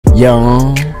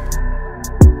Young,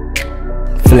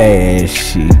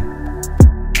 flashy,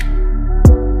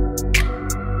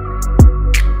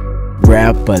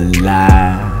 rap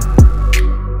alive,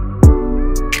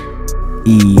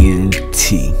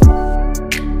 ENT.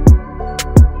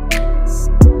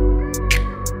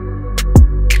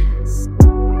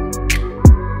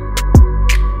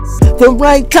 The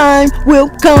right time will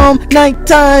come,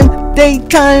 nighttime,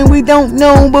 daytime, we don't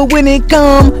know, but when it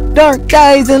come, dark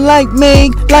dies and light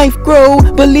make life grow.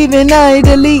 Believe in I,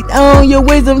 delete all your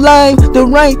ways of life. The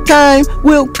right time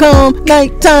will come,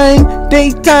 nighttime,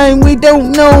 daytime, we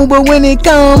don't know, but when it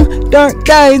come, dark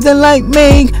dies and light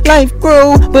make life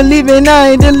grow. Believe in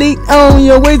I, delete all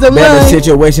your ways of life. Better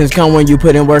situations come when you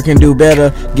put in work and do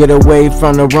better. Get away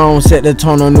from the wrong, set the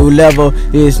tone on new level.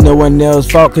 It's no one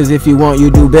else's fault, cause if you want, you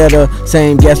do better.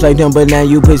 Same gas like them, but now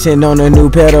you pushing on a new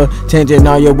pedal. Changing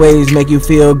all your ways, make you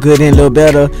feel good and look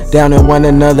better. Down in one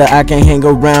another, I can't hang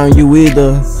around you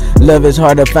either. Love is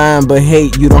hard to find, but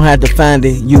hate, you don't have to find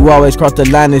it. You always cross the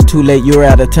line, it's too late, you're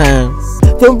out of time.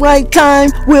 The right time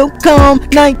will come,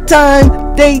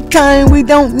 nighttime, daytime, we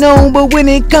don't know, but when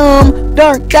it come,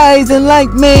 dark dies and light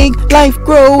make life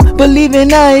grow. Believe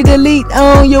in I, delete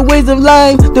all your ways of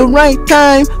life. The right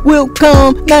time will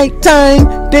come,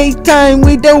 nighttime, daytime,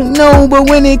 we don't know, but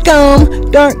when it come,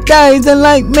 dark dies and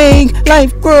light make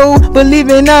life grow. Believe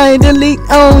in I, delete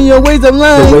all your ways of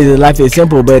life. The ways of life is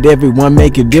simple, but everyone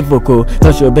make it difficult.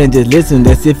 Hush your band, just listen,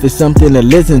 that's if it's something to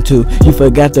listen to. You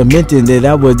forgot to mention that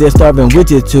I was there starving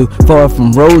with you too. Far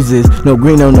from roses, no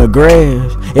green on the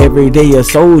grass. Every day a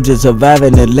soldier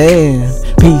surviving the land.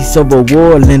 Peace over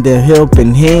war, lend a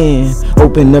helping hand.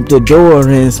 Open up the door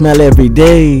and smile every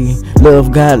day.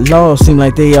 Love got lost, seem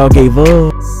like they all gave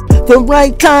up. The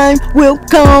right time will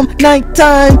come,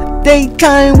 nighttime,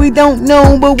 daytime, we don't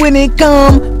know, but when it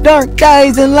come, dark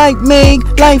dies and light make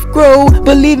life grow.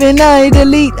 Believe in I,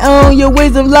 delete all your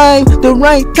ways of life. The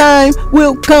right time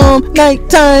will come,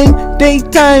 nighttime,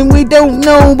 daytime, we don't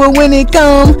know, but when it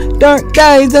come, dark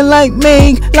dies and light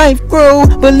make life grow.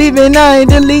 Believe in I,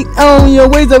 delete all your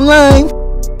ways of life.